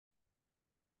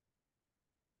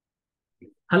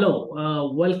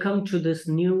Hello, welcome to this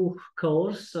new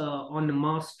course on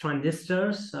MOS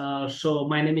transistors.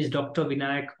 My name is Dr.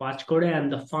 Vinayak Pachkode. I'm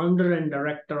the founder and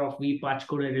director of V.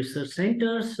 Pachkode Research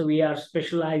Center. So we are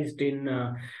specialized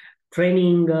in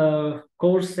training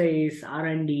courses,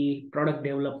 R&D, product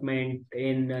development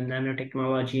in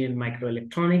nanotechnology and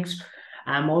microelectronics.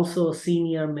 I'm also a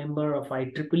senior member of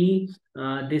IEEE.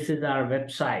 This is our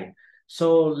website.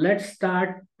 So let's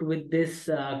start with this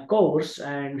course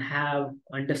and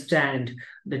understand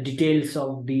the details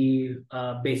of the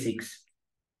basics.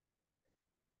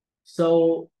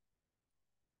 So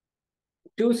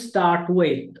to start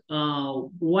with,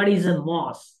 what is a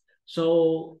MOS?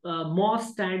 So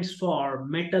MOS stands for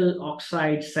metal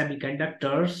oxide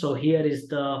semiconductor. So here is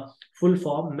the full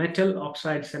form, metal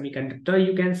oxide semiconductor.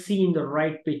 You can see in the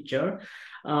right picture,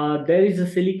 there is a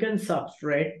silicon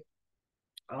substrate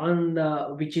on the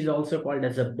which is also called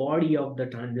as a body of the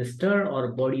transistor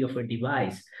or body of a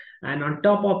device, and on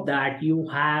top of that you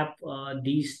have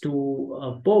these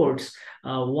two ports.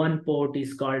 One port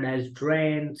is called as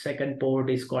drain, second port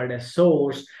is called as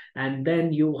source, and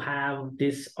then you have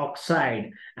this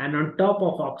oxide, and on top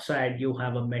of oxide you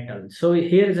have a metal. So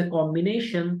here is a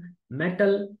combination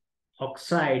metal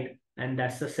oxide, and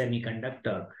that's the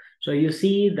semiconductor. So you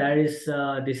see there is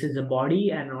this is a body,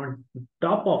 and on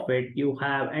top of it you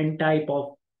have N type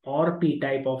of or P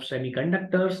type of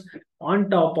semiconductors. On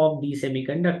top of the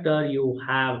semiconductor you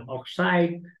have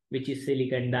oxide, which is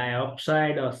silicon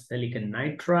dioxide or silicon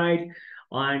nitride,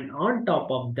 and on top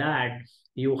of that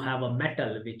you have a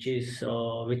metal,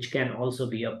 which can also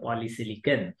be a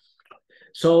polysilicon.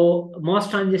 So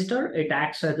MOS transistor, it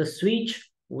acts as a switch.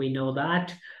 We know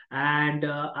that. And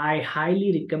I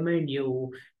highly recommend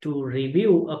you to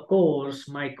review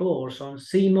my course on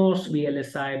CMOS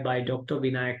VLSI by Dr.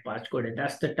 Vinayak Pachkode.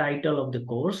 That's the title of the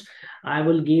course. I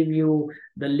will give you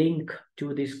the link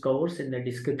to this course in the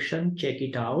description. Check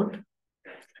it out.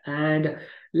 And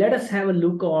let us have a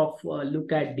look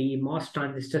at the MOS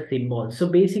transistor symbol. So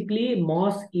basically,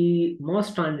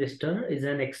 MOS transistor is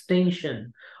an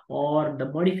extension or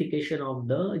the modification of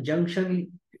the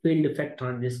junction field effect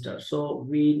transistor. So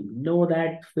we know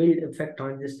that field effect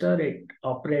transistor, it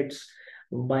operates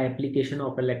by application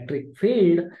of electric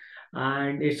field,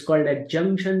 and it's called a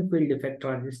junction field effect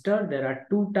transistor. There are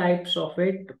two types of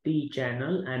it, P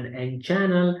channel and N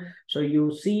channel. So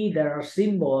you see there are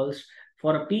symbols.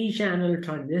 For a P-channel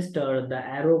transistor, the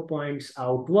arrow points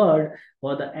outward.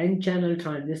 For the N-channel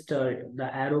transistor, the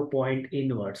arrow point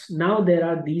inwards. Now there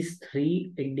are these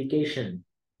three indications.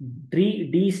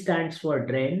 D stands for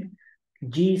drain,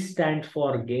 G stands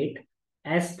for gate,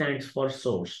 S stands for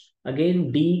source.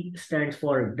 Again, D stands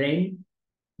for drain,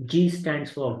 G stands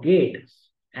for gate,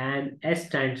 and S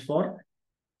stands for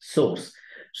source.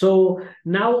 So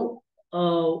now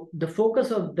the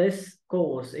focus of this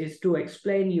course is to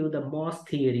explain you the MOS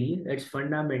theory, its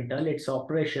fundamental, its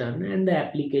operation, and the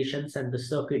applications and the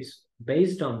circuits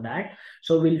based on that.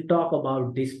 So we'll talk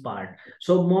about this part.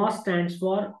 So MOS stands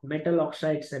for metal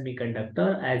oxide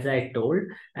semiconductor, as I told,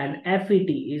 and FET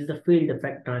is the field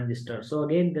effect transistor. So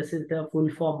again, this is the full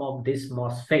form of this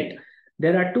MOSFET.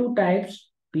 There are two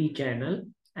types, P channel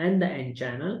and the N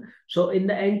channel. So in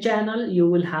the N channel, you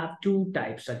will have two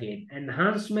types again,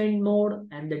 enhancement mode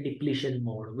and the depletion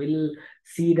mode. We'll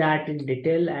see that in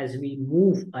detail as we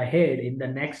move ahead in the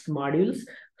next modules.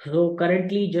 So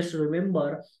currently, just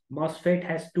remember, MOSFET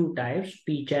has two types,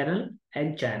 P channel,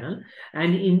 N channel.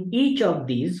 And in each of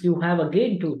these, you have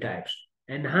again two types,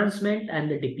 enhancement and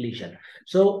the depletion.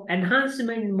 So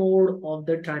enhancement mode of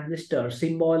the transistor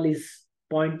symbol is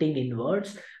pointing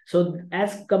inwards. So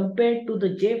as compared to the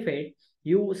JFET,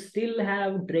 you still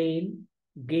have drain,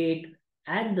 gate,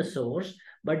 and the source,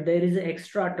 but there is an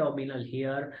extra terminal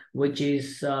here, which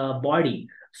is body.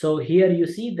 So here you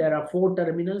see there are four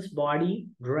terminals: body,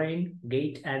 drain,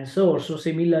 gate, and source. So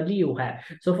similarly you have.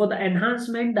 So for the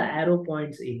enhancement, the arrow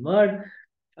points inward.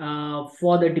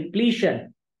 For the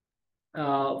depletion,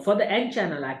 for the N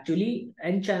channel, actually,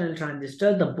 N channel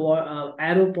transistor, the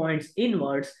arrow points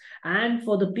inwards, and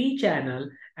for the P channel,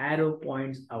 arrow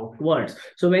points outwards.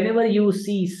 So whenever you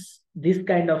see this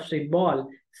kind of symbol,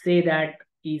 say that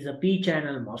is a P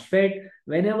channel MOSFET.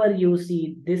 Whenever you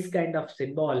see this kind of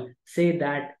symbol, say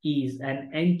that is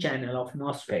an N channel of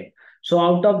MOSFET. So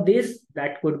out of this,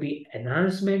 that could be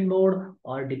enhancement mode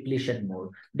or depletion mode,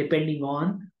 depending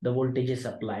on the voltages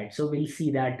applied. So we'll see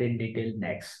that in detail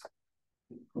next.